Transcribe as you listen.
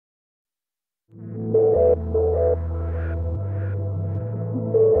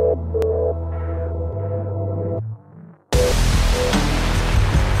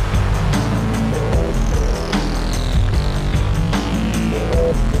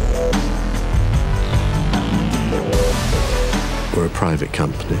private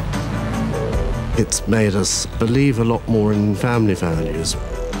company. It's made us believe a lot more in family values.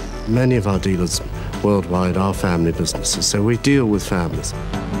 Many of our dealers worldwide are family businesses, so we deal with families.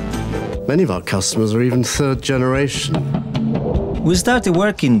 Many of our customers are even third generation. We started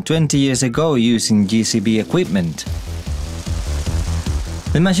working 20 years ago using JCB equipment.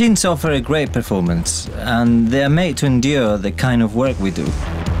 The machines offer a great performance, and they are made to endure the kind of work we do.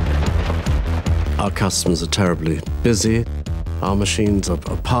 Our customers are terribly busy. Our machines are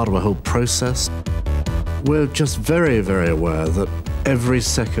part of a whole process. We're just very, very aware that every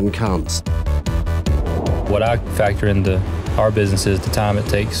second counts. What I factor into our business is the time it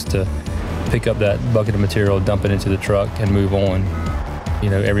takes to pick up that bucket of material, dump it into the truck, and move on.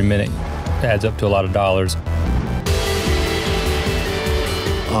 You know, every minute adds up to a lot of dollars.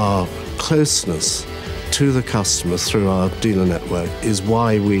 Our closeness to the customer through our dealer network is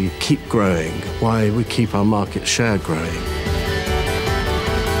why we keep growing, why we keep our market share growing.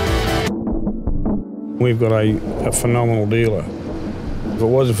 We've got a phenomenal dealer. If it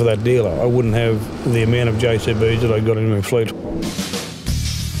wasn't for that dealer, I wouldn't have the amount of JCBs that I got in my fleet.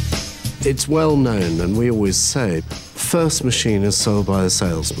 It's well known, and we always say, first machine is sold by a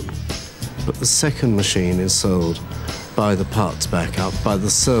salesman, but the second machine is sold by the parts backup, by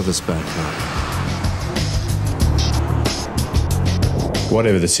the service backup.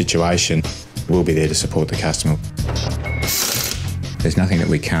 Whatever the situation, we'll be there to support the customer. There's nothing that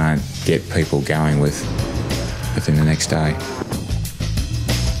we can't get people going with within the next day.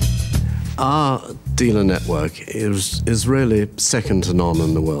 Our dealer network is really second to none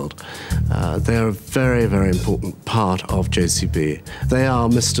in the world. They're a very, very important part of JCB. They are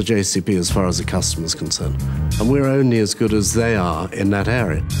Mr. JCB as far as the customer is concerned, and we're only as good as they are in that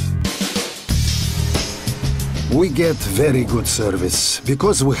area. We get very good service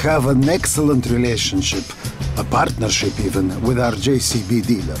because we have an excellent relationship, a partnership even, with our JCB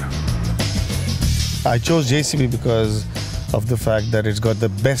dealer. I chose JCB because of the fact that it's got the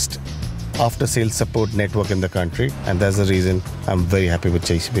best after-sales support network in the country, and that's the reason I'm very happy with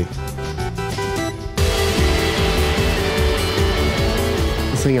JCB.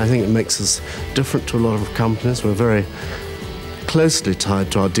 The thing I think that makes us different to a lot of companies, we're very closely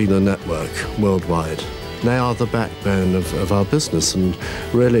tied to our dealer network worldwide. They are the backbone of our business, and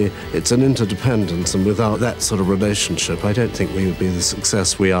really it's an interdependence, and without that sort of relationship I don't think we would be the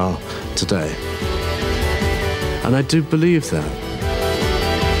success we are today. And I do believe that.